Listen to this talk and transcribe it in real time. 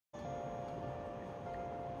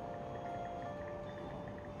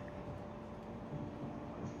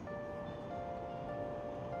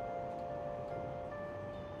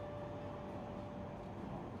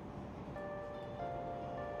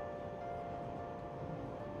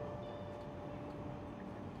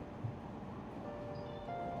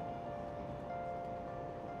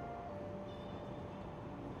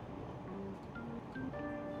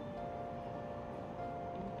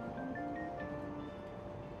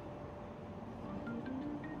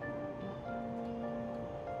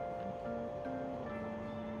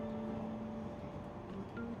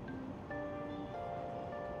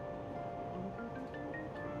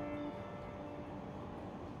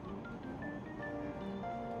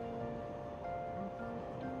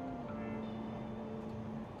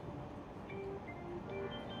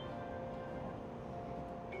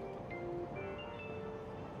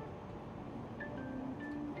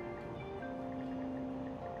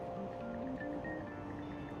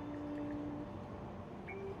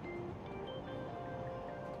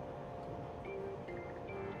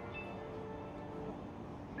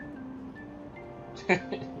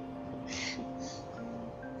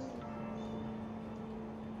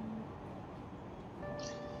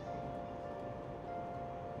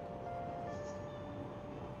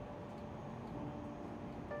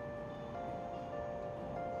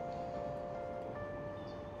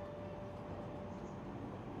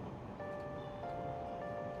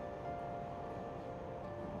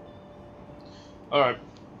Alright,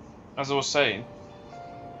 as I was saying,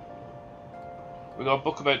 we got a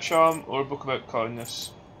book about charm or a book about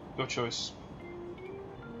kindness. Your choice.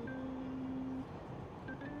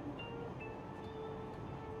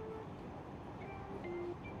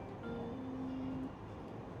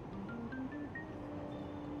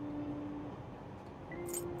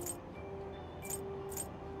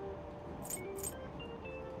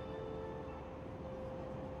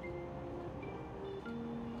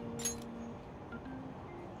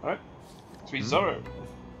 Alright, let's read Zorro.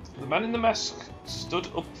 The man in the mask stood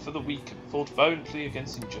up for the weak and fought violently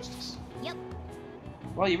against injustice. Yep.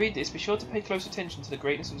 While you read this, be sure to pay close attention to the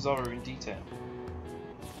greatness of Zorro in detail.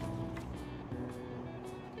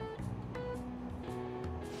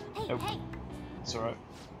 Hey, Oh, hey. it's alright.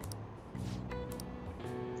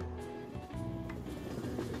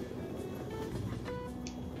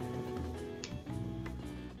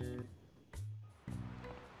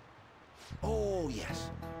 Oh, yes.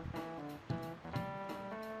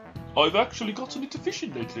 I've actually gotten into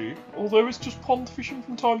fishing lately, although it's just pond fishing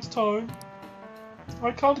from time to time.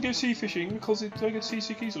 I can't go sea fishing because I get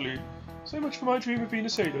seasick easily. So much for my dream of being a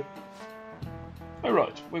sailor. Oh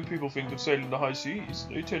right, when people think of sailing the high seas,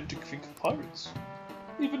 they tend to think of pirates.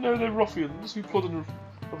 Even though they're ruffians who plundered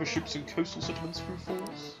other ships and coastal settlements through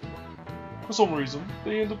force. For some reason,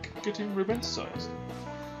 they end up getting romanticised.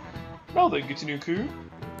 Now then, Gitinu-ku,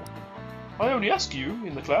 I only ask you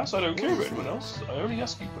in the class, I don't care about anyone else, I only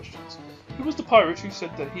ask you questions. Who was the pirate who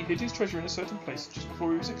said that he hid his treasure in a certain place just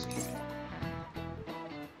before he was executed?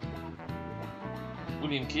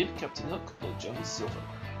 William Kidd, Captain Hook, or John Silver?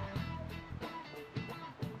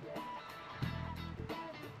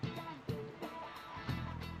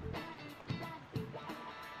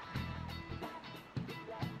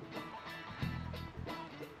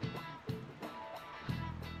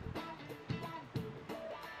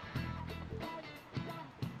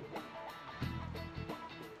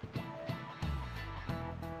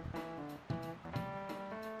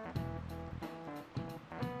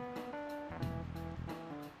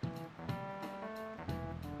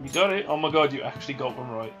 You got it? Oh my god, you actually got one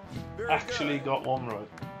right. You got one right.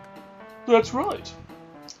 That's right.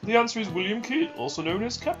 The answer is William Kidd, also known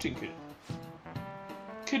as Captain Kidd.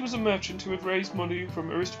 Kidd was a merchant who had raised money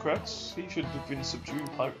from aristocrats. He should have been subduing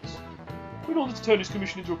pirates. In order to turn his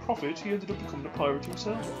commission into a profit, he ended up becoming a pirate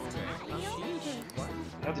himself.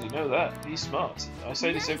 How did he know that? He's smart. I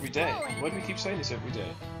say this every day. Why do we keep saying this every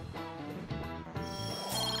day?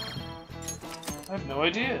 I have no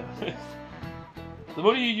idea. The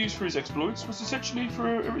money he used for his exploits was essentially for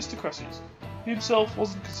aristocracies. He himself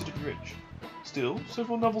wasn't considered rich. Still,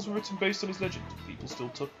 several novels were written based on his legend. People still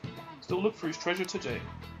look for his treasure today.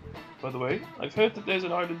 By the way, I've heard that there's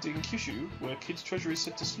an island in Kyushu where Kidd's treasure is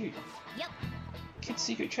set to sleep. Yep. Kidd's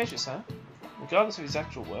secret treasures, huh? Regardless of his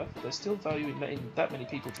actual worth, there's still value in letting that many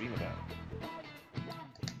people dream about it.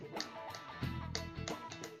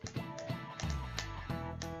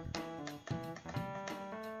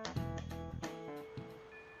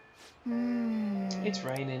 It's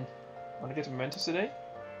raining. Want to get a Momentous today?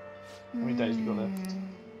 How many days we got left?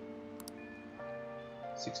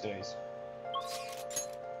 6 days.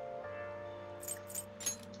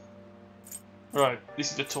 Right,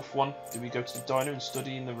 this is a tough one. Do we go to the diner and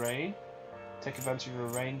study in the rain? Take advantage of a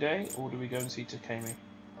rain day? Or do we go and see Takemi?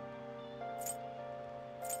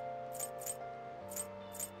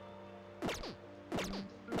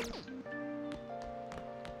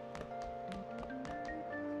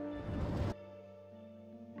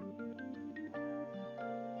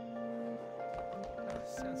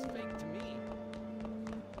 Sounds fake to me.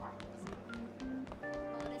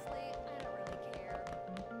 Honestly, I don't really care.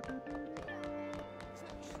 Is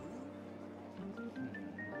that true?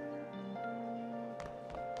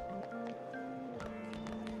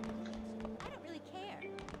 I don't really care.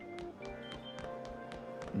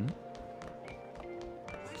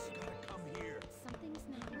 Why's he gotta come here? Something's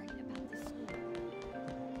not right about this school.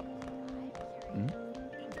 I'm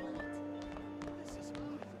curious. This is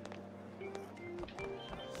odd.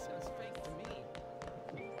 Sounds fake to me.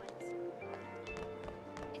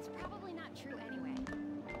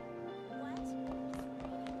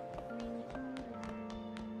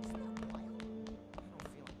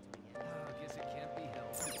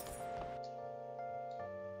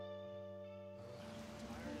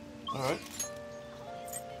 Alright.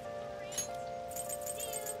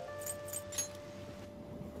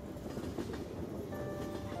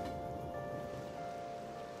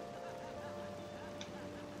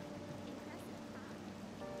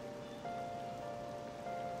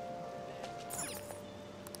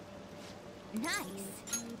 Nice.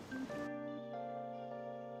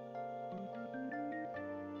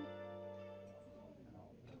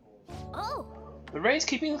 Oh, The rain's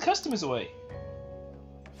keeping the customers away.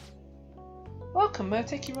 Welcome, may I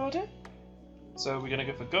take your order? So we're gonna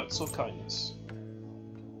go for guts or kindness?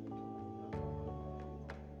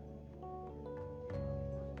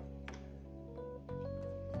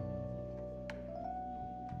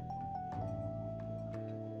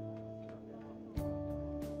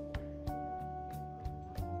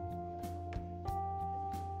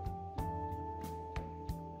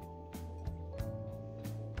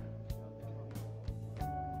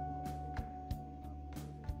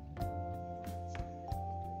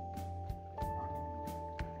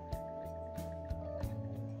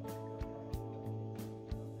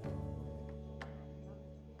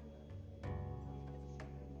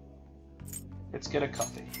 Let's get a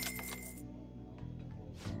coffee.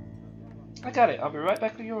 I got it. I'll be right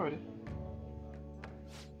back with your order.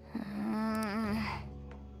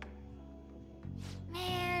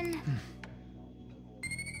 man.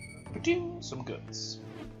 Ba-ding, some guts.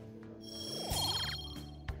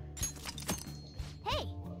 Hey.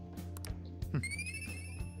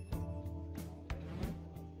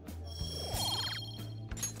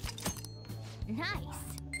 Nice.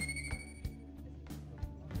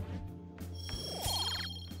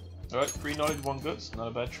 Alright, 3 knowledge, 1 guts. Not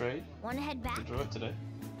a bad trade. Wanna head back? Did right today.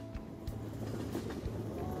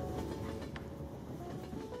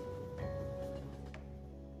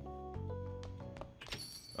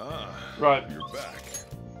 Ah, Right. you're back.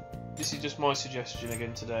 This is just my suggestion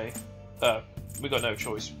again today. We got no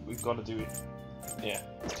choice. We've got to do it. Yeah,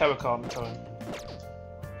 it's Kawakami time.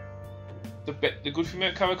 The good thing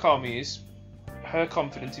about Kawakami is her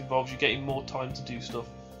confidence involves you getting more time to do stuff.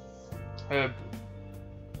 Her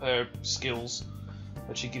skills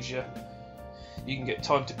that she gives you. You can get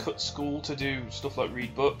time to cut school to do stuff like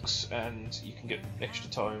read books, and you can get extra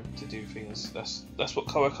time to do things. That's what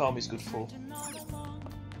Kawakami is good for.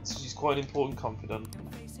 So she's quite an important confidant.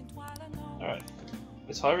 Alright.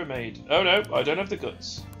 Let's hire a maid. Oh no, I don't have the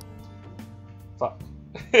guts. Fuck.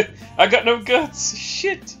 I got no guts!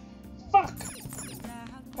 Shit! Fuck!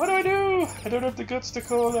 What do I do? I don't have the guts to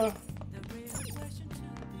call her.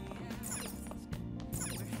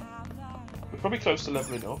 We're probably close to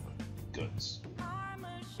leveling up. Guts.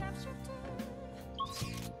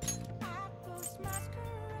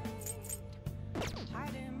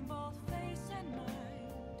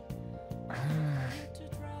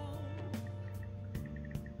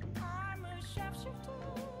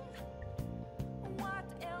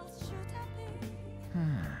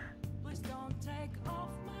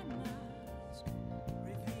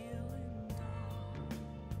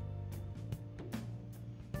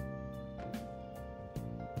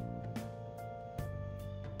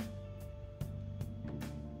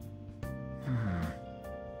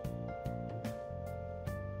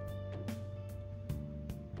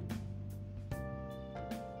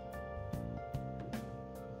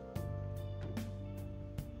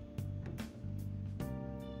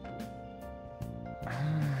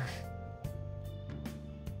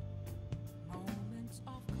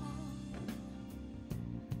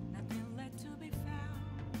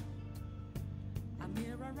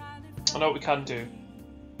 I know what we can do.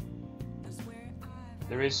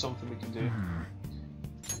 There is something we can do.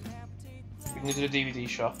 We can go to the DVD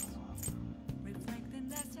shop.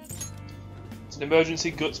 It's an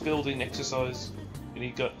emergency guts building exercise. You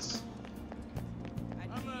need guts.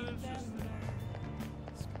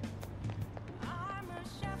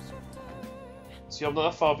 See, I'm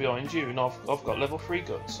not that far behind you, and I've got level 3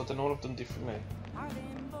 guts, so I don't know what I've done differently.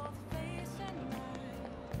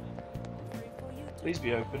 Please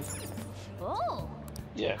be open. Oh.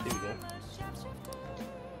 Yeah, here we go.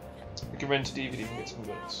 We can rent a DVD and get some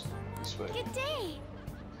guts. This way. Good day.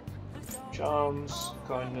 Charms,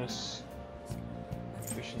 kindness,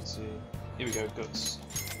 efficiency. Here we go, guts.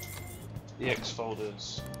 The X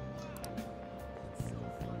folders.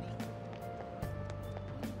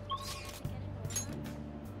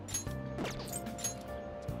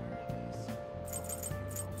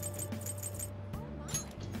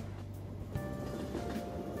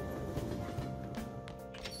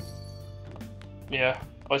 Yeah,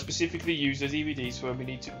 I specifically use the DVDs for when we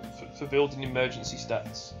need to for building emergency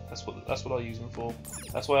stats. That's what I use them for.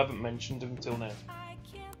 That's why I haven't mentioned them until now.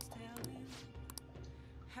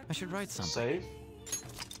 I should write something. Save.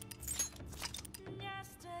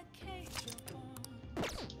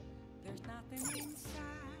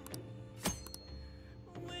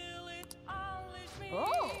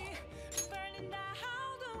 Oh.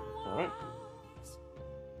 Alright.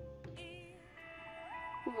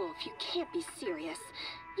 Wolf, you can't be serious.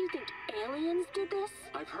 You think aliens did this?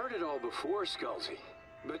 I've heard it all before, Skullsy.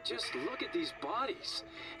 But just look at these bodies.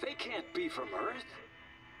 They can't be from Earth.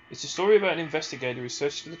 It's a story about an investigator who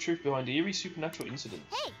searches for the truth behind eerie supernatural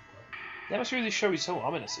incidents. Hey. The atmosphere of this show is so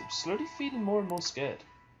ominous, I'm slowly feeling more and more scared.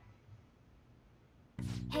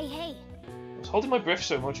 Hey, hey. I was holding my breath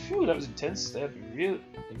so much. Phew, that was intense. They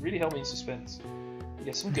really held me in suspense. We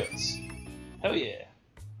get some guts. Hell yeah.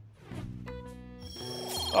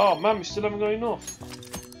 Oh man, we still haven't got enough.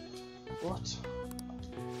 What?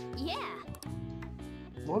 Yeah.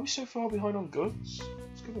 Why are we so far behind on guts?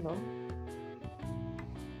 What's going on?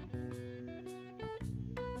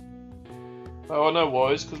 Oh, I know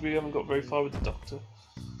why. It's because we haven't got very far with the doctor.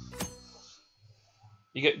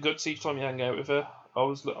 You get guts each time you hang out with her.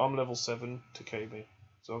 I'm level 7 to KB,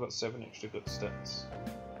 so I've got 7 extra guts stats.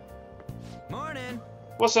 Morning.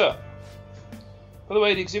 What's up? By the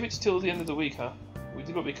way, the exhibit's till the end of the week, huh? We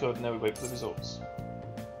did what we could, now we wait for the results.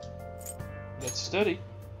 Let's study.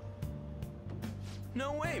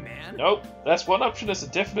 No way, man. Nope, that's one option, that's a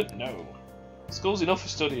definite no. School's enough for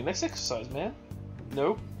studying, let's exercise, man.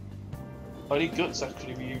 Nope. I need guts,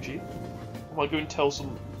 actually, Ryuji. Am I going to tell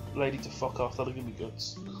some lady to fuck off that'll give me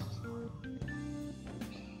guts?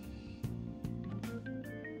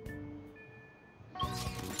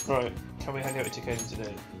 Right, can we hang out with Takeda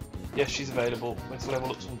today? Yes, she's available. Let's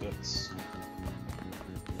level up some guts.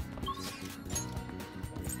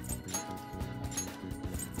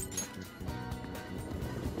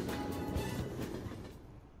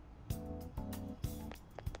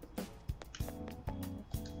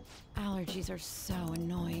 Allergies are so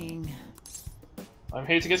annoying. I'm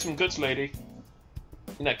here to get some guts, lady.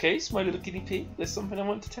 In that case, my little guinea pig, there's something I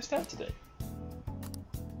want to test out today.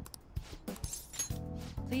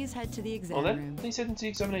 Please head to the exam Well then, room. please head into the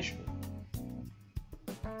examination room.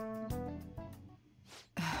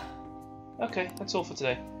 Okay, that's all for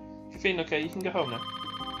today. If you're feeling okay, you can go home now.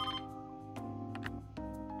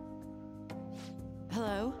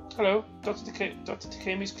 Hello? Hello, Dr.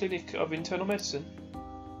 Takemi's Clinic of Internal Medicine.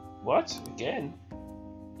 What? Again?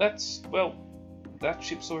 That's, well, that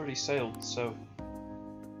ship's already sailed, so...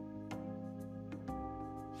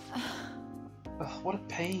 Ugh, what a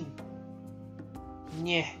pain.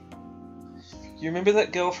 Yeah. You remember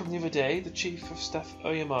that girl from the other day, the Chief of Staff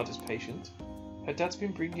Oyamada's patient? Her dad's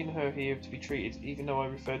been bringing her here to be treated, even though I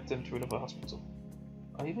referred them to another hospital.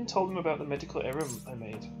 I even told them about the medical error I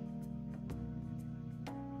made.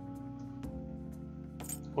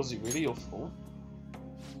 Was it really your fault?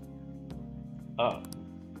 Ah.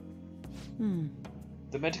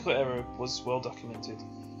 The medical error was well documented.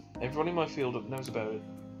 Everyone in my field knows about it.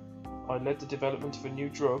 I led the development of a new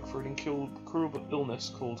drug for an incurable illness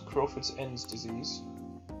called Crawford's Ends disease.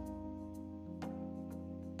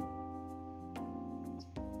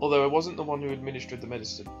 Although I wasn't the one who administered the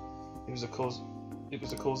medicine, it was the cause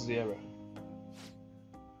of the error.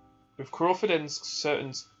 With Crawford Ends,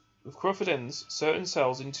 certain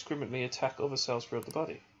cells indiscriminately attack other cells throughout the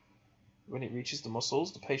body. When it reaches the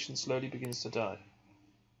muscles, the patient slowly begins to die.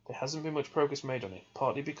 There hasn't been much progress made on it,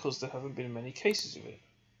 partly because there haven't been many cases of it.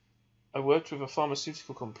 I worked with a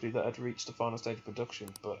pharmaceutical company that had reached the final stage of production,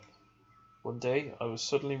 but one day I was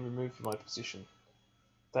suddenly removed from my position.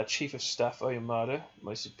 That Chief of Staff Oyamada,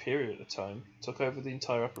 my superior at the time, took over the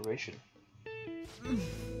entire operation.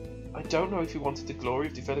 I don't know if he wanted the glory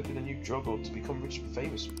of developing a new drug or to become rich and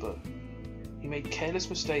famous, but he made careless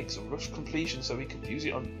mistakes and rushed completion so he could use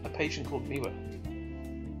it on a patient called Miwa.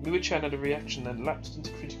 Miwa-chan had a reaction and lapsed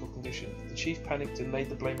into critical condition. The chief panicked and laid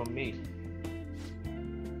the blame on me.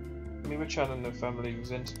 Miwa-chan and her family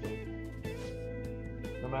resented me.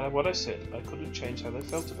 No matter what I said, I couldn't change how they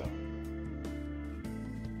felt about it.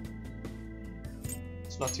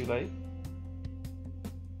 It's not too late.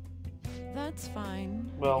 That's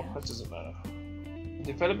fine. Well, Yeah. that doesn't matter. The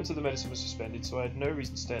development of the medicine was suspended, so I had no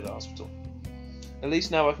reason to stay at the hospital. At least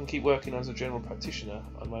now I can keep working as a general practitioner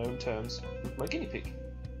on my own terms with my guinea pig.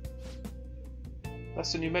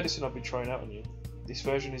 That's the new medicine I've been trying out on you. This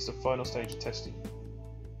version is the final stage of testing.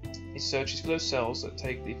 It searches for those cells that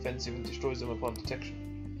take the offensive and destroys them upon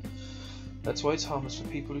detection. That's why it's harmless for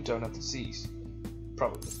people who don't have the disease.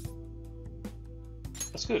 Probably.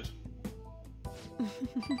 That's good.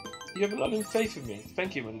 You have a lot of faith in me.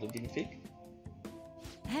 Thank you, my little guinea pig.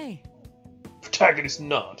 Hey, Protagonist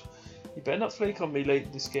nod. You better not flake on me late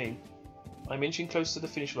in this game. I'm inching close to the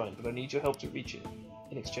finish line, but I need your help to reach it.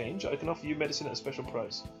 In exchange, I can offer you medicine at a special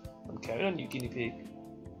price. I'm counting on you, guinea pig.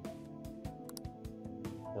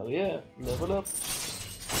 Hell yeah, level up.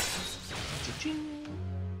 Cha-ching.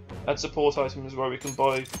 Add support items where we can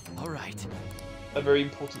buy Alright. a very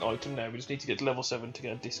important item now. We just need to get to level 7 to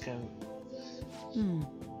get a discount.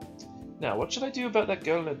 Now, what should I do about that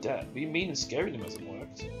girl and her dad? Being mean and scaring them hasn't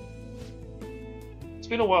worked. It's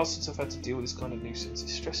been a while since I've had to deal with this kind of nuisance.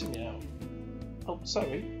 It's stressing me out. Oh,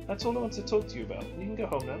 sorry. That's all I wanted to talk to you about. You can go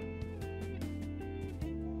home now.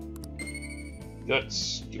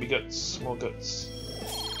 Guts. Give me guts. More guts.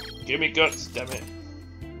 Give me guts, damn it.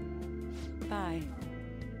 Bye.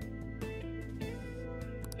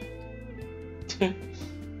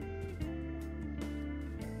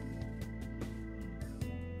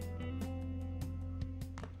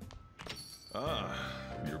 Ah,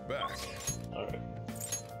 you're back. Alright.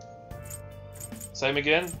 Same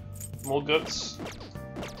again. More guts.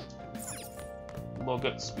 More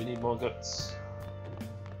guts. We need more guts.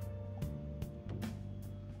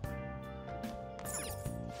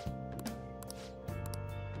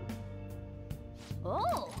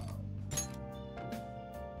 Oh.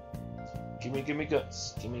 Gimme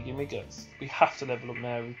guts. Gimme guts. We have to level up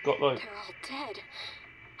now. We've got like... They're all dead.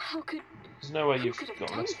 How could... There's no way Who you've could have got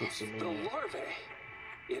done less guts this? than The me. larvae.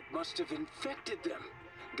 It must have infected them.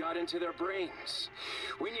 Got into their brains.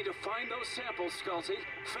 We need to find those samples, Skullsy.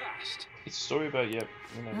 Fast. It's a story about you.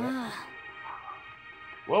 You know that. Ah.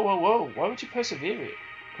 Whoa, whoa, whoa. Why would you persevere it?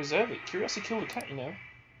 Preserve it. Curiosity killed the cat, you know.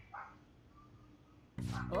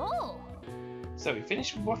 Oh. So we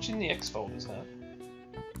finished watching the X-Folders, huh?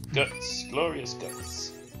 Guts. Glorious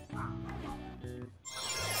guts.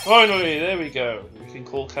 Finally, there we go. We can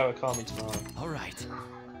call Kawakami tomorrow. Alright.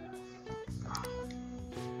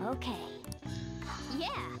 Okay.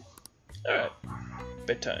 Yeah. Alright.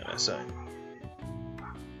 Bedtime, I say.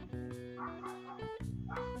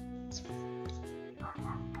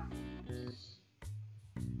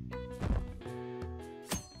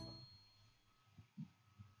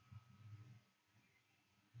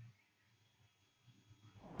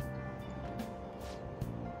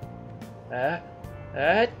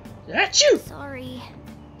 Achoo! Sorry.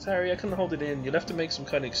 Sorry, I couldn't hold it in. You'll have to make some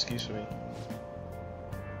kind of excuse for me.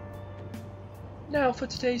 Now for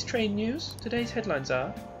today's train news. Today's headlines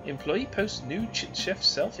are: Employee posts new chef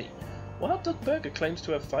selfie. Wild Duck Burger claims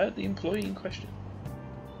to have fired the employee in question.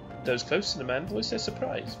 Those close to the man voice their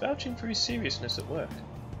surprise, vouching for his seriousness at work.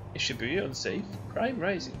 Is Shibuya unsafe? Crime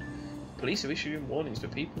rising. Police are issuing warnings for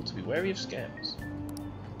people to be wary of scams.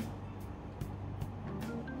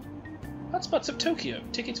 Hotspots of Tokyo.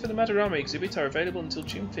 Tickets for the Madarame exhibit are available until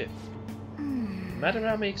June 5th.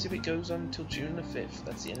 Madarame exhibit goes on until June the 5th.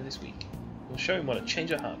 That's the end of this week. We'll show him what a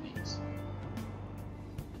change of heart means.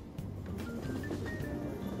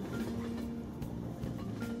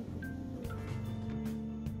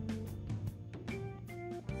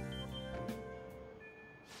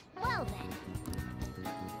 Well then.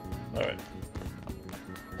 Alright.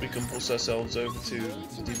 We can bus ourselves over to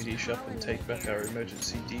the DVD shop and take back our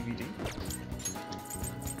emergency DVD.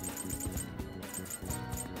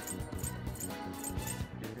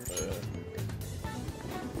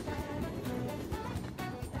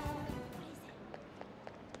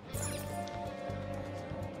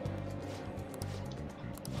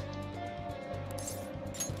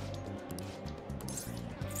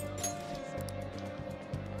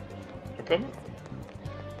 No problem.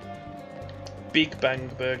 Big Bang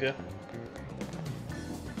Burger.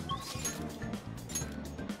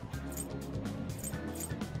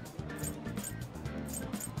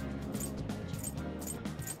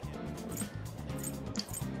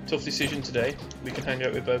 Tough decision today. We can hang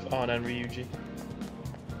out with both Arn and Ryuji.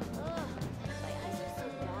 Ugh, my eyes are so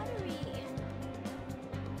watery.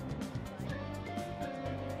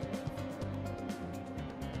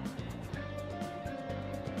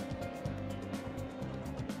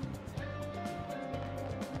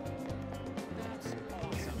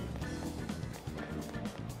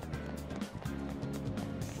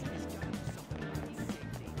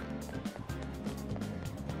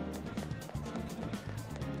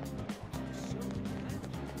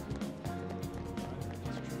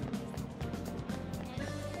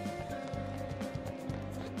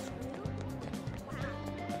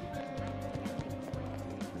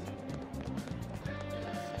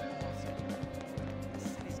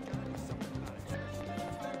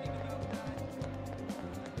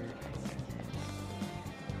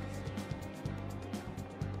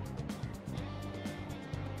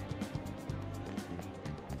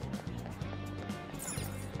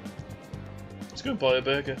 Let's go buy a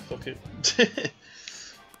burger, fuck it.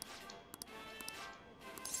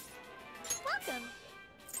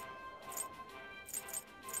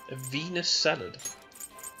 A Venus salad.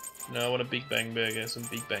 No, I want a Big Bang burger. Some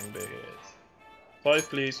Big Bang burgers. 5,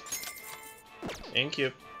 please. Thank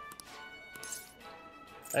you.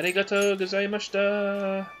 Arigato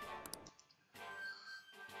gozaimashita.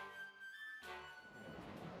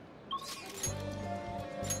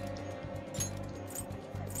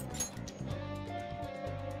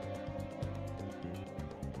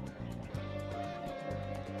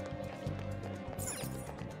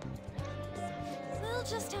 We'll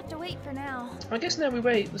just have to wait for now. I guess now we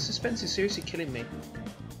wait. The suspense is seriously killing me.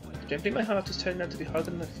 Don't think my heart is turning out to be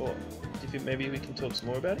harder than I thought. Do you think maybe we can talk some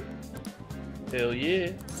more about it? Hell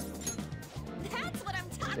yeah. That's what I'm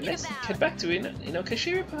talking Then let's about. head back to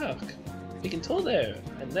Okashira Park. We can talk there,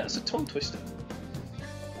 and that's a tongue twister.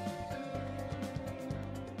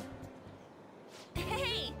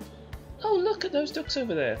 Hey, Oh, look at those ducks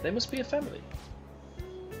over there. They must be a family.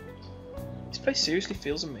 This place seriously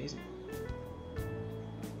feels amazing.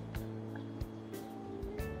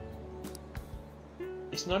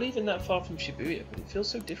 It's not even that far from Shibuya, but it feels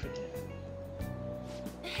so different here.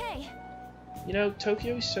 hey. You know,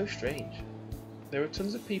 Tokyo is so strange. There are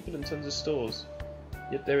tons of people and tons of stores,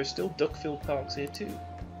 yet there are still duck-filled parks here too.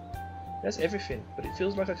 That's everything, but it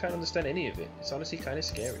feels like I can't understand any of it. It's honestly kind of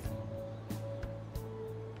scary.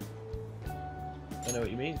 I know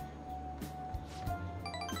what you mean.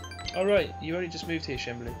 Alright, you only just moved here,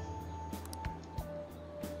 Shembly.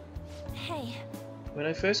 Hey. When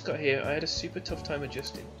I first got here, I had a super tough time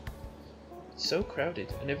adjusting. It's so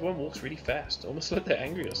crowded, and everyone walks really fast, almost like they're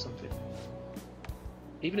angry or something.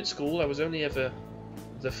 Even at school, I was only ever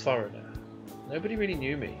the foreigner. Nobody really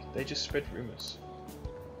knew me, they just spread rumours.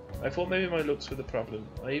 I thought maybe my looks were the problem.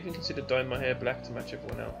 I even considered dyeing my hair black to match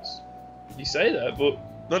everyone else. You say that, but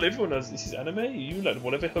not everyone has. This is anime. You like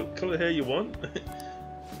whatever colour hair you want.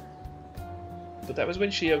 But that was when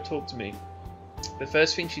Shio talked to me. The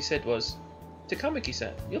first thing she said was,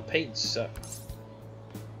 "Takamaki-san, your paints suck."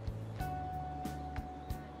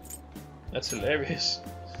 That's hilarious.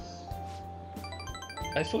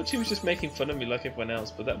 I thought she was just making fun of me like everyone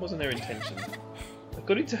else, but that wasn't her intention.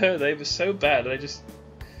 According to her, they were so bad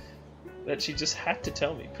that she just had to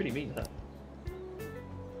tell me. Pretty mean, huh?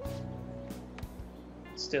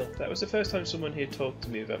 Still, that was the first time someone here talked to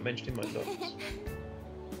me about mentioning my looks.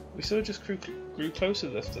 We sort of just grew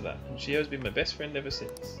closer after that, and Shio's been my best friend ever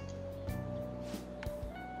since.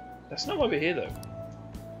 That's not why we're here, though.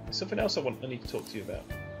 There's something else I need to talk to you about.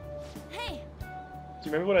 Hey. Do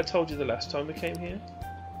you remember what I told you the last time we came here?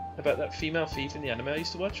 About that female thief in the anime I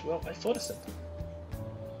used to watch? Well, I thought of something.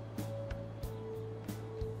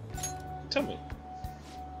 Tell me.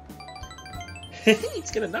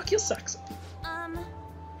 It's gonna knock your socks off.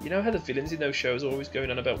 You know how the villains in those shows are always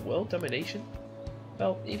going on about world domination?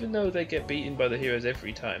 Well, even though they get beaten by the heroes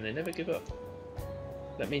every time, they never give up.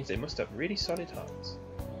 That means they must have really solid hearts.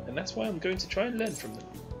 And that's why I'm going to try and learn from them.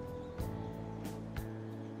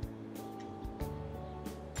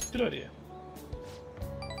 Good idea.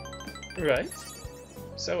 Right.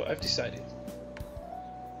 So I've decided.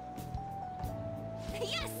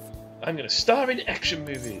 Yes. I'm going to star in action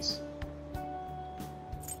movies.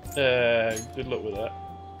 Good luck with that.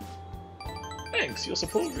 Thanks, your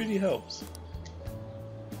support really helps.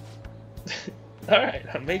 Alright,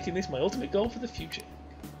 I'm making this my ultimate goal for the future.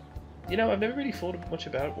 You know, I've never really thought much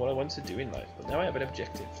about what I want to do in life, but now I have an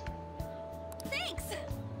objective. Thanks.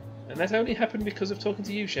 And that only happened because of talking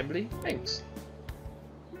to you, Shembly. Thanks.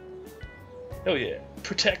 Oh yeah,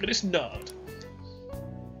 protagonist nod.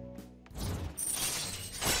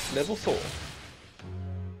 Level 4.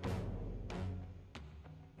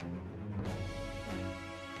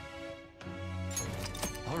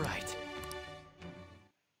 All right.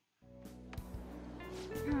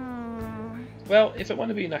 Well, if I want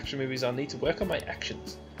to be in action movies, I'll need to work on my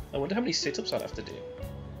actions. I wonder how many sit-ups I'll have to do.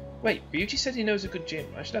 Wait, Ryuji said he knows a good gym.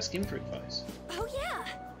 I should ask him for advice. Oh yeah.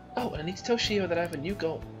 Oh, and I need to tell Shio that I have a new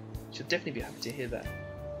goal. She'll definitely be happy to hear that.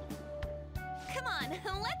 Come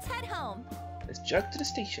on, let's head home. Let's jog to the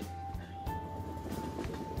station.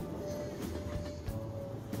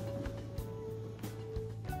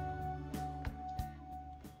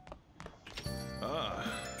 Ah,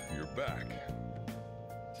 you're back.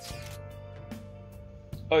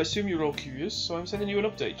 I assume you're all curious, so I'm sending you an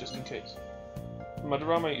update just in case.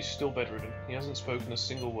 Madarame is still bedridden. He hasn't spoken a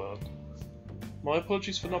single word. My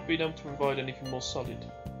apologies for not being able to provide anything more solid.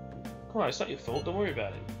 Come on, it's not your fault, don't worry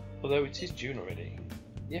about it. Although it is June already.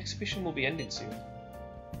 The exhibition will be ending soon.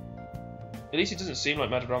 At least it doesn't seem like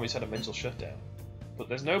Madarame's had a mental shutdown. But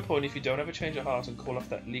there's no point if you don't have a change of heart and call off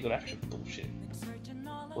that legal action bullshit.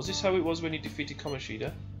 Was this how it was when you defeated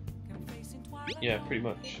Kamoshida? Yeah, pretty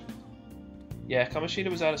much. Yeah, Kamoshida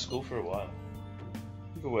was out of school for a while.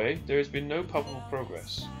 Either way, there has been no palpable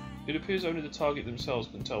progress. It appears only the target themselves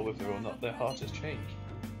can tell whether or not their heart has changed.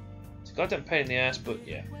 It's a goddamn pain in the ass, but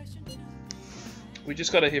yeah. We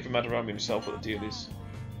just gotta hear from Adarami himself what the deal is.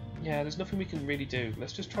 Yeah, there's nothing we can really do.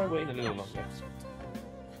 Let's just try waiting a little longer.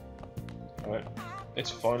 Alright,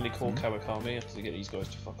 let's finally call Kawakami after they get these guys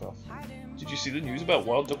to fuck off. Did you see the news about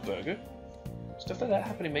Wild Duck Burger? Stuff like that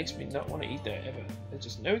happening makes me not want to eat there ever. There's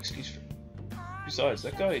just no excuse for it. Besides,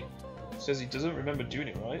 that guy says he doesn't remember doing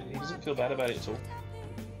it, right? He doesn't feel bad about it at all.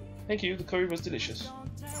 Thank you, the curry was delicious.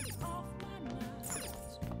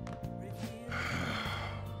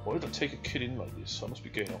 Why did I take a kid in like this? I must be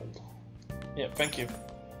getting old. Yeah, thank you.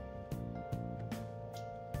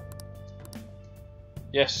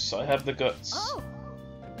 Yes, I have the guts. Oh!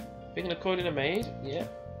 Thinking of calling a maid?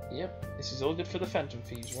 Yep. This is all good for the phantom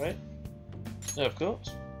fees, right? No, of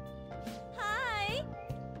course. Hi!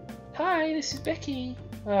 Hi, this is Becky.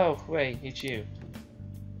 Oh, wait, it's you.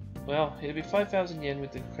 Well, it'll be 5,000 yen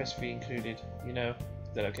with the request fee included. You know,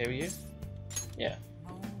 is that okay with you? Yeah.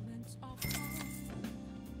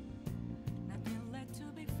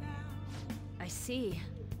 I see.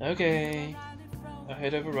 Okay. I'll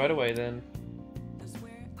head over right away then.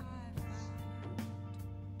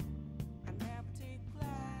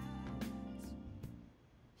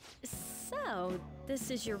 So,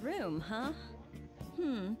 this is your room, huh?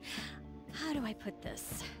 How do I put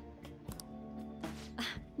this?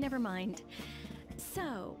 Never mind.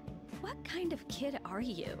 So, what kind of kid are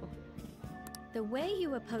you? The way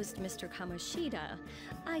you opposed Mr. Kamoshida,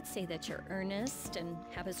 I'd say that you're earnest and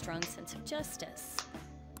have a strong sense of justice.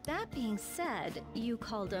 That being said, you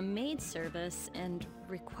called a maid service and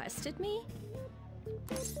requested me?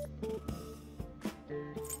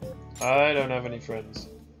 I don't have any friends.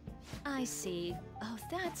 I see. Oh,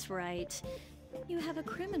 that's right. You have a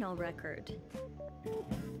criminal record.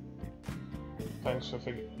 Thanks for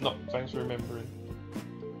thanks for remembering.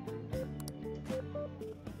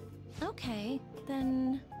 Okay,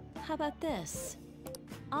 then how about this?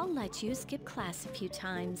 I'll let you skip class a few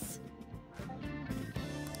times.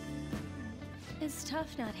 It's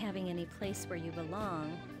tough not having any place where you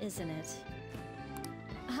belong, isn't it?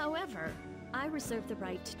 However, I reserve the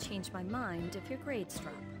right to change my mind if your grades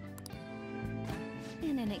drop.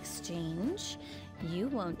 And in exchange, you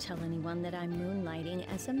won't tell anyone that I'm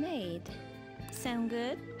moonlighting as a maid. Sound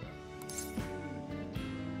good?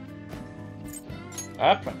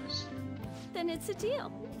 I promise. Then it's a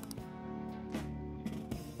deal.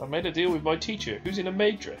 I made a deal with my teacher, who's in a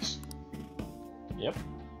maid dress. Yep,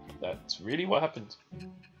 that's really what happened.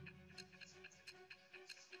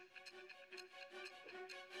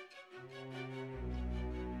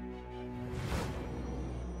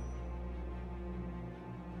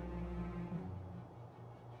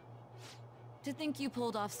 To think you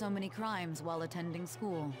pulled off so many crimes while attending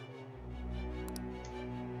school.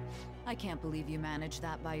 I can't believe you managed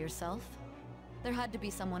that by yourself. There had to be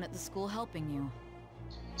someone at the school helping you.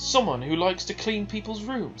 Someone who likes to clean people's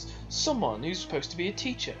rooms. Someone who's supposed to be a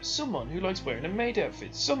teacher. Someone who likes wearing a maid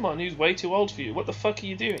outfit. Someone who's way too old for you. What the fuck are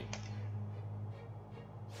you doing?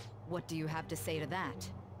 What do you have to say to that?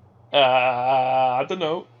 I don't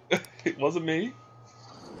know. It wasn't me.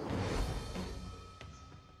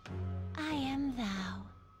 I am thou.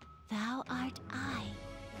 Thou art I.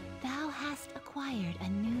 Thou hast acquired a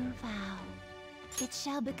new vow. It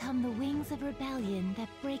shall become the wings of rebellion that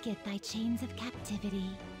breaketh thy chains of captivity.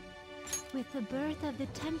 With the birth of the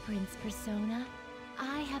temperance persona,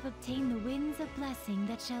 I have obtained the winds of blessing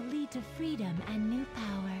that shall lead to freedom and new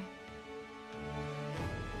power.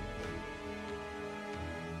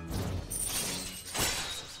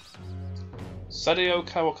 Sadeo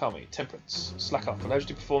Kawakami, Temperance. Slack off, allows you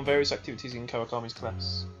to perform various activities in Kawakami's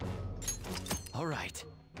class. Alright.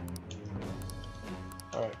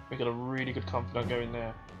 Alright, we got a really good confidant going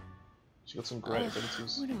now. She got some great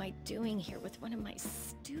abilities. What am I doing here with one of my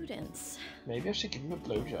students? Maybe I should give him a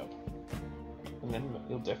blowjob. And then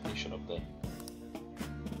he'll definitely shut up then.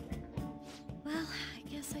 Well, I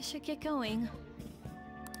guess I should get going.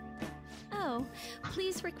 Oh,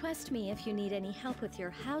 please request me if you need any help with your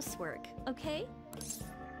housework, okay?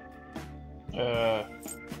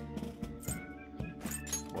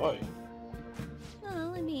 Why?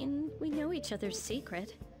 Well, I mean, we know each other's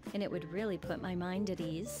secret, and it would really put my mind at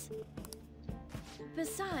ease.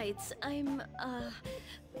 Besides, I'm,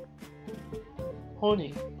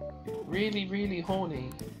 Horny. Really, really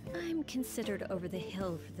horny. I'm considered over the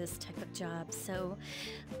hill for this type of job, so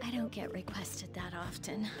I don't get requested that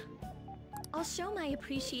often. I'll show my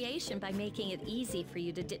appreciation by making it easy for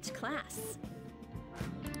you to ditch class.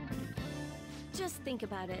 just think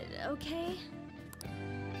about it, okay?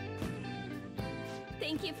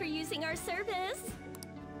 Thank you for using our service.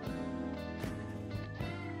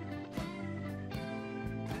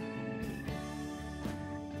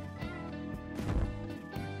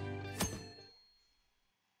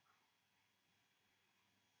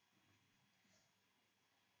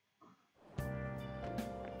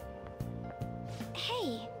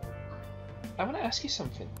 Hey, I want to ask you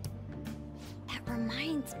something. that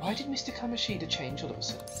reminds me. Why did Mr. Kamoshida change all of a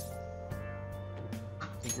sudden?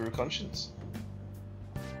 He grew a conscience.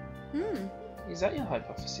 Is that your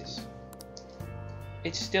hypothesis?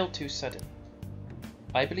 It's still too sudden.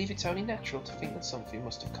 I believe it's only natural to think that something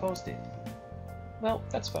must have caused it. Well,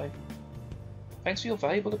 that's fine. Thanks for your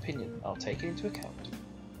valuable opinion. I'll take it into account.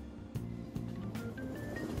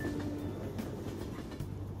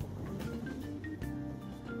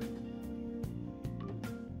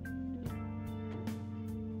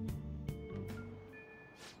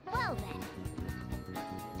 Well then.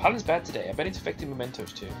 Palin's bad today. I bet it's affecting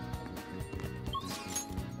mementos too.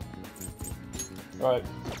 Right.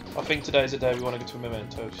 I think today's the day we want to go to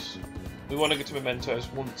mementos. We want to go to mementos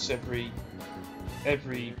once every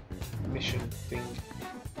mission thing.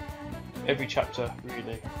 Every chapter,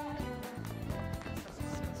 really.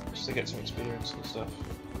 Just to get some experience and stuff.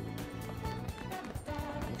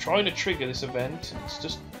 I'm trying to trigger this event and it's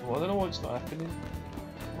just, well, I don't know why it's not happening.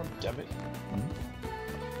 God damn it.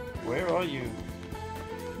 Where are you?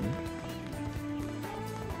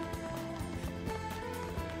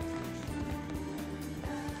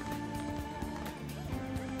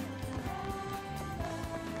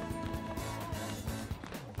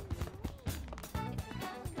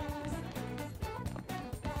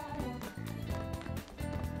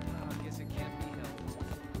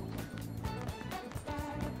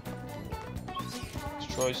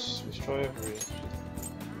 Let's try over here. It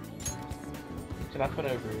can happen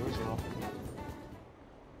over here as well.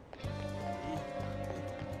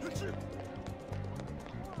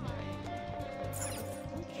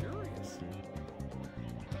 I'm curious.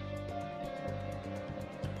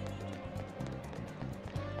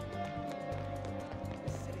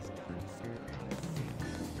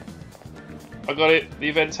 I got it. The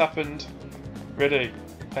event's happened. Ready.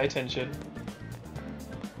 Pay attention.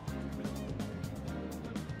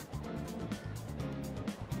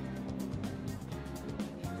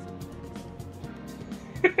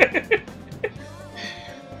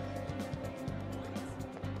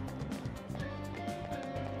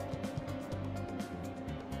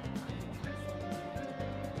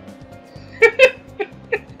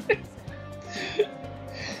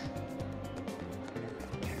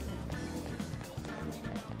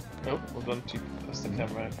 Oh, we've gone too past the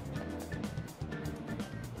camera.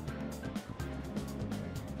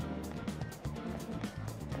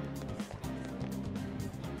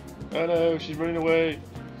 Oh no, she's running away.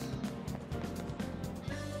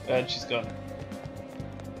 And she's gone.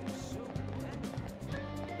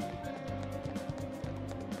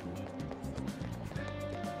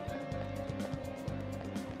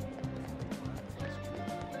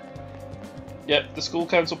 Yep, the school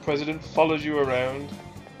council president follows you around.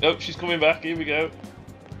 Nope, she's coming back. Here we go.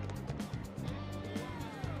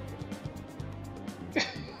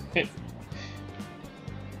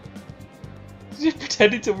 She's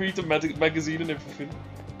pretending to read the magazine and everything.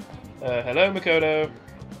 Hello, Makoto.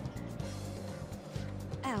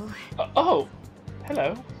 Oh. Oh,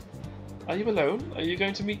 hello. Are you alone? Are you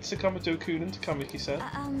going to meet Sakamoto-kun and Takamaki-san?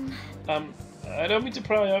 I don't mean to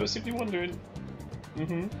pry. I was simply wondering.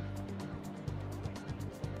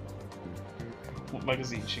 What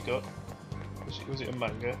magazine she got? Was it a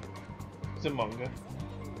manga? It's a manga.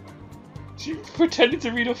 She pretended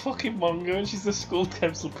to read a fucking manga and she's the school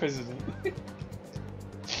council president.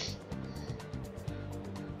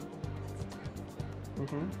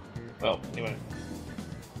 Well, anyway.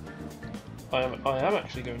 I am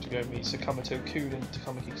actually going to go meet Sakamoto-kun and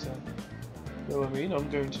Takamaki-san. You know what I mean? I'm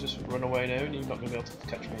going to just run away now and you're not going to be able to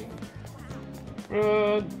catch me.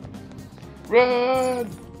 Run! Run!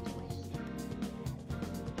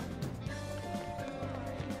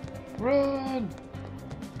 Run!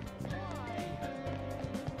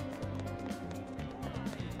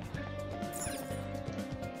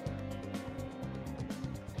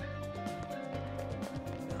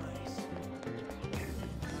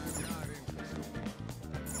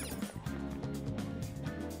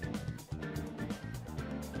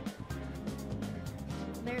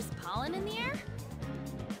 There's pollen in the air?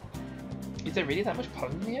 Is there really that much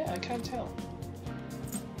pollen in the air? I can't tell.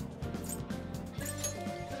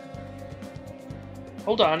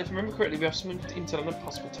 Hold on, if I remember correctly, we have some intel on a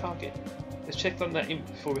possible target. Let's check on that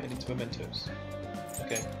before we head into mementos.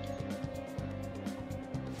 Okay.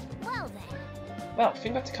 Well then. Well,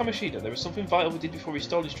 think back to Kamoshida. There was something vital we did before we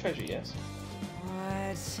stole his treasure, yes?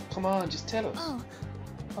 What? Come on, just tell us. Oh,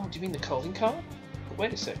 Oh, do you mean the calling card? But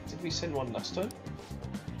wait a sec, did we send one last time?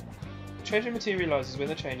 The treasure materialises when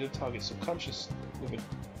the change of the target's subconscious with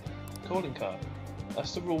a calling card.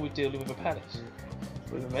 That's the rule we deal with a palace.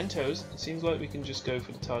 With mementos, it seems like we can just go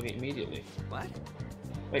for the target immediately. What?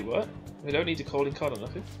 Wait, what? We don't need a calling card or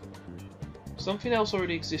nothing. Something else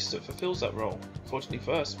already exists that fulfills that role. Fortunately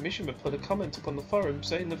for us, Mishima put a comment up on the forum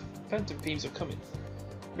saying the Phantom Fiends are coming.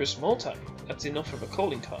 For a small target, that's enough of a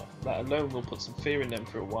calling card. That alone will put some fear in them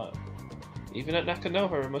for a while. Even at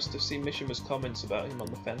Nakanohara must have seen Mishima's comments about him on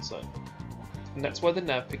the fan site. And that's why the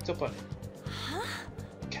Nav picked up on it. huh?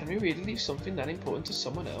 Can we really leave something that important to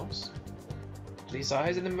someone else? These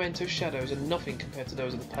eyes and the memento shadows are nothing compared to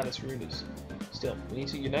those of the palace rulers. Still, we need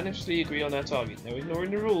to unanimously agree on our target, no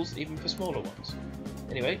ignoring the rules, even for smaller ones.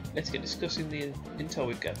 Anyway, let's get discussing the intel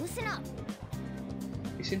we've gathered. Listen up.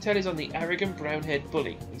 This intel is on the arrogant brown-haired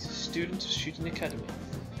bully. He's a student of Shooting Academy.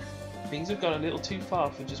 Things have gone a little too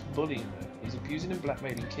far for just bullying though. He's abusing and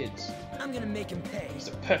blackmailing kids. I'm gonna make him pay. He's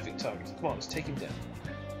the perfect target. Come on, let's take him down.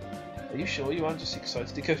 Are you sure you aren't just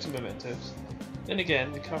excited to go to Mementos? Then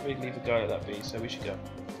again, we can't really leave a guy like that be, so we should go.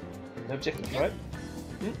 No objections, right?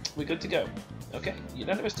 We're good to go. Okay,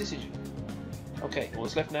 unanimous decision. Okay, all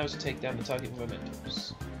that's left now is to take down the target of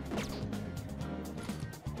Mementos.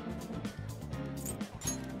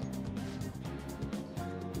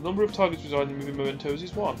 The number of targets residing within Mementos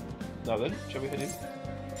is 1. Now then, shall we head in?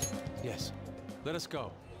 Yes. Let us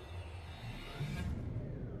go.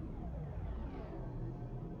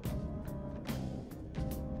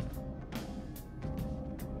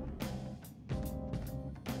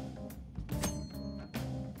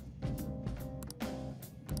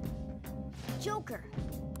 Joker.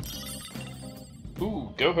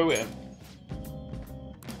 Ooh, go Ho-Em.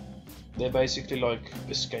 They're basically like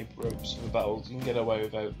escape ropes for battles. You can get away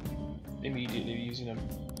without immediately using them,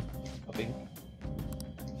 I think.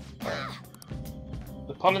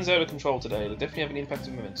 The pollen's out of control today. It'll definitely have an impact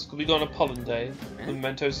on Mementos. Could we go on a pollen day? The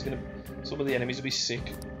Mementos is gonna. Some of the enemies will be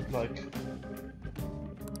sick. Like.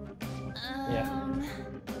 Yeah.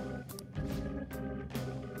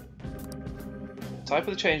 The type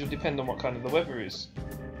of the change will depend on what kind of the weather is.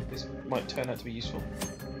 This might turn out to be useful.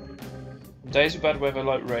 On days with bad weather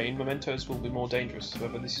like rain, Mementos will be more dangerous.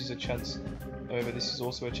 However, this is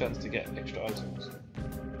also a chance to get extra items.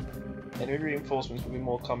 Enemy reinforcements will be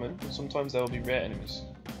more common, but sometimes there will be rare enemies.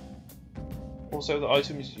 Also, the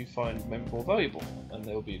items you find may be more valuable, and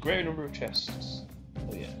there will be a greater number of chests.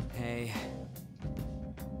 Oh yeah. Hey.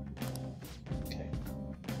 Okay.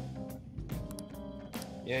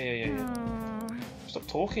 Yeah. Stop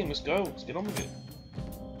talking, let's go, let's get on with it.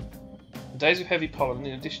 On days of heavy pollen,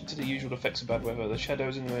 in addition to the usual effects of bad weather, the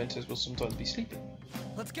shadows in the Mementos will sometimes be sleeping.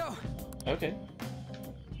 Let's go. Okay.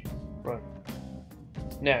 Right.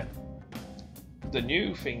 Now, the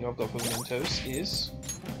new thing I've got for Mementos is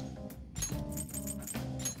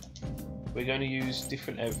we're going to use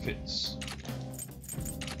different outfits.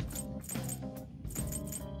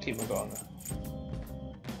 Team Morgana.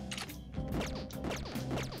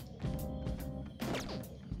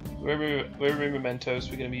 We're in Mementos,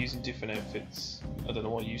 we're going to be using different outfits. I don't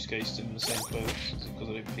know why Yusuke is still in the same clothes, is it because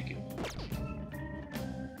I didn't pick him?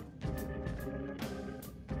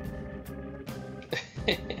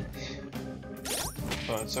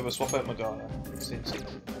 Alright, so we'll swap out Morgana, since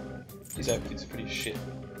his outfit's pretty shit.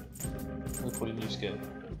 We'll put in Yusuke.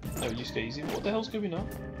 No, Yusuke's in. What the hell's going on?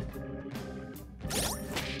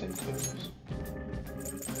 Same clothes.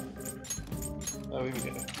 Oh, here we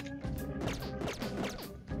go.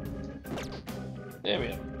 There we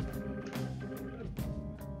are.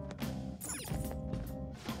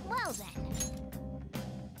 Well then.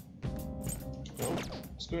 Oh,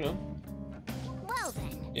 what's going on? Well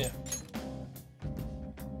then. Yeah.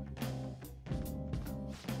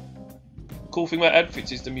 Cool thing about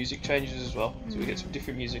outfits is the music changes as well, so we get some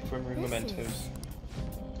different music from Mementos.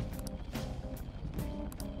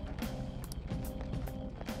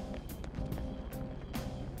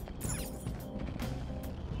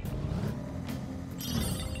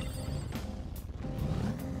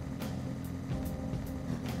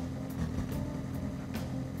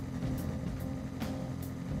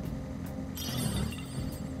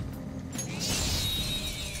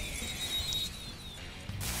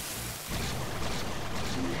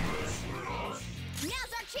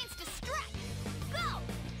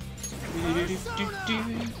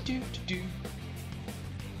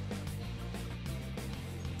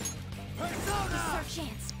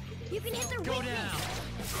 Chance. You can hit the ring.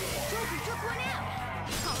 Joker took one out.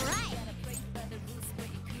 Alright!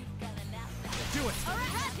 Do it!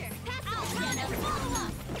 Alright, Roger! Pass the Sienna! Follow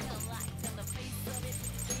up!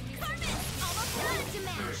 Carmen! Almost done! To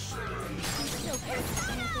match! So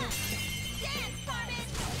Persona! Dance, Carmen!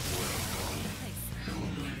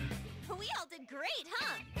 We all did great,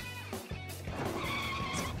 huh?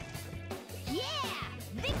 Yeah!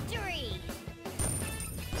 Victory!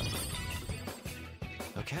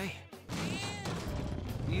 Okay.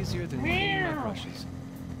 Easier than cleaning my brushes.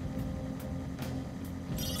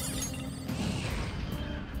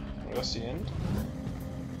 Well, that's the end.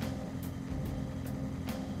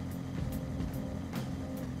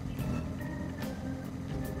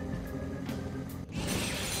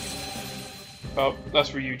 Oh,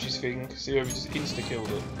 that's Ryuji's thing. See, we just insta-killed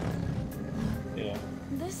it. Yeah.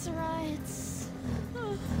 This ride's...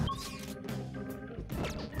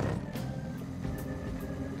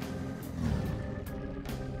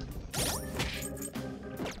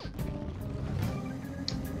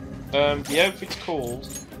 The outfit's called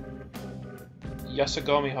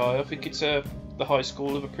Yasogami High. I think it's the high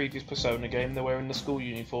school of a previous Persona game. They're wearing the school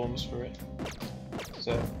uniforms for it.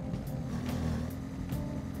 So.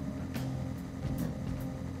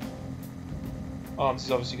 Oh, this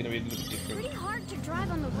is obviously going to be a little bit different. Pretty hard to drive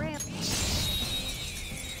on the ramp.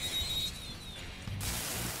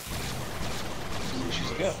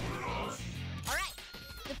 She's a girl. Alright,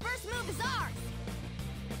 the first move is ours.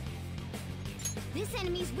 This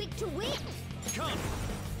enemy's weak to wind. Come!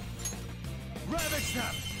 Ravage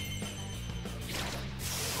them!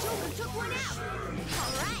 Joker took one out.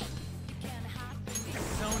 Alright,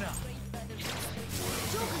 Persona!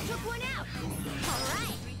 Joker took one out.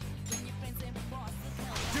 Alright,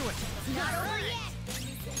 Do it! not over yet.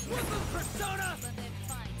 Persona!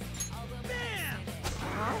 Bam!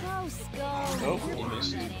 Go, Skull. Oh, he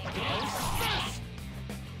missed.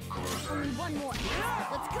 Only one more.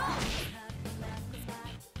 Let's go.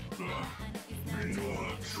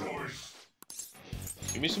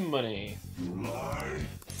 Give me some money.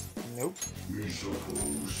 Nope.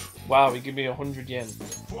 Wow, he gave me 100 yen.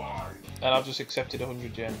 And I've just accepted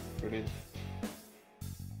 100 yen. Brilliant.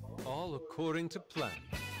 All according to plan.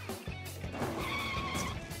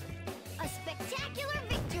 A spectacular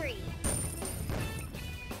victory.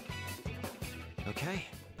 Okay.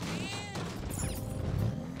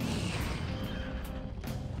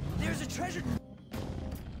 There's a treasure!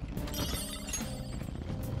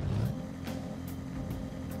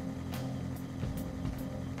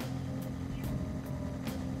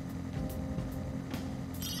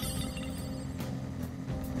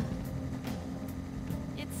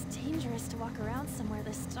 It's dangerous to walk around somewhere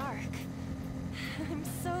this dark. I'm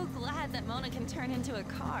so glad that Mona can turn into a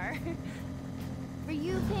car. For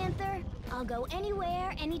you, Panther, I'll go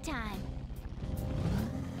anywhere, anytime.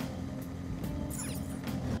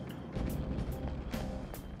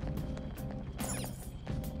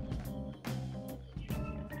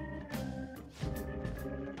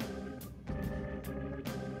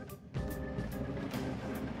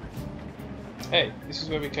 Hey, this is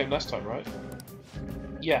where we came last time, right?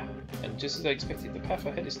 Yeah, and just as I expected, the path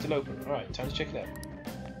ahead is still open. Alright, time to check it out.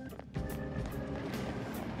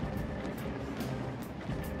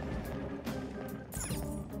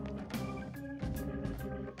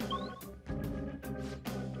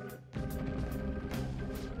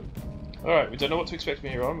 Alright, we don't know what to expect from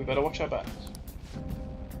here on, we better watch our backs.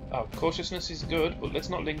 Oh, cautiousness is good, but let's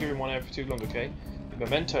not linger in one area for too long, okay? In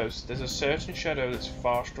Mementos, there's a certain shadow that's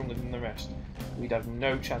far stronger than the rest. We'd have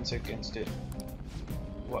no chance against it.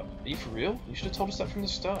 What? Are you for real? You should have told us that from the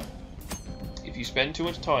start. If you spend too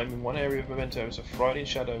much time in one area of Mementos, a frightening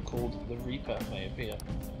shadow called the Reaper may appear.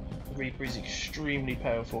 The Reaper is extremely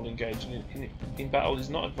powerful, engaged in battle. Is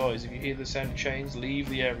not advised. If you hear the sound of chains, leave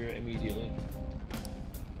the area immediately.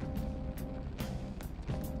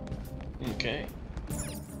 Okay.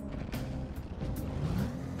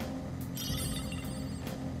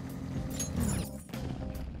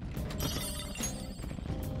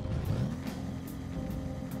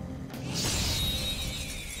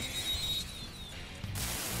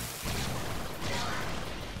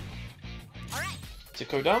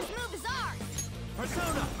 Go down. This move is ours.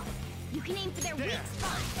 Persona! You can aim for their weak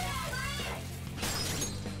spot.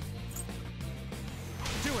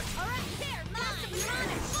 Do it! Alright, there, massive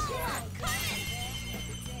Mana, follow up, Carmen!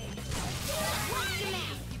 Watch him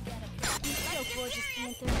out! So gorgeous,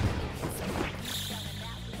 Panther.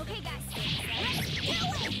 Okay, guys, let's do it!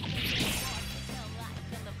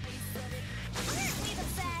 Aren't we the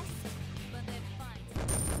best?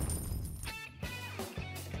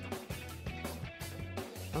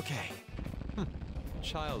 Okay.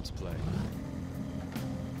 Child's play.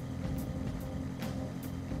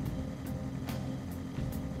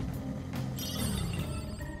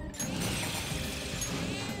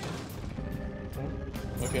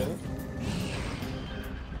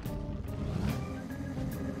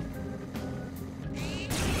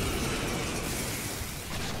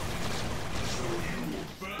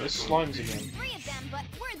 There's slimes again. 3 of them, but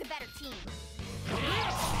we're the better team.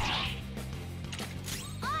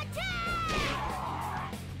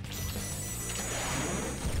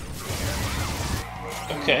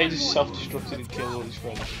 Okay, he just self-destructed and killed all his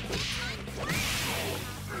friends.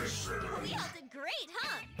 We all did great,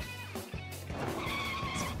 huh?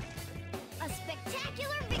 A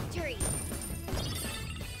spectacular victory!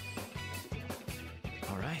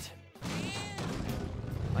 All right.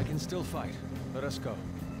 I can still fight. Let us go.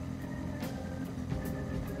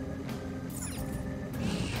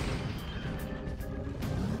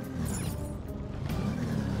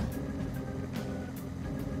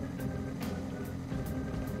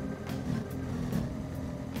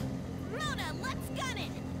 Mona, let's gun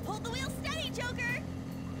it! Hold the wheel steady, Joker!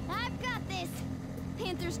 I've got this!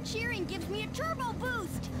 Panther's cheering gives me a turbo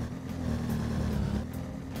boost!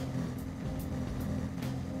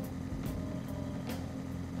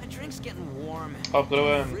 My drink's getting warm. I've got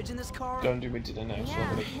to Fridge in this car? go and do my dinner now, so Yeah,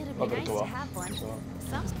 I've it'd got be to nice go to off. have one. So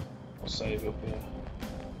Sounds I'll save up here.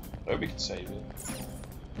 I hope we can save it.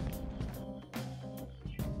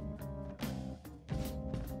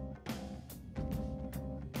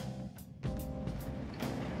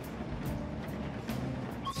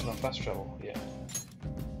 It's not fast travel, yeah.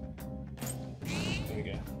 There we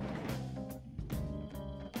go.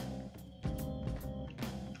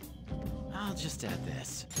 I'll just add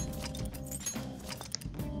this.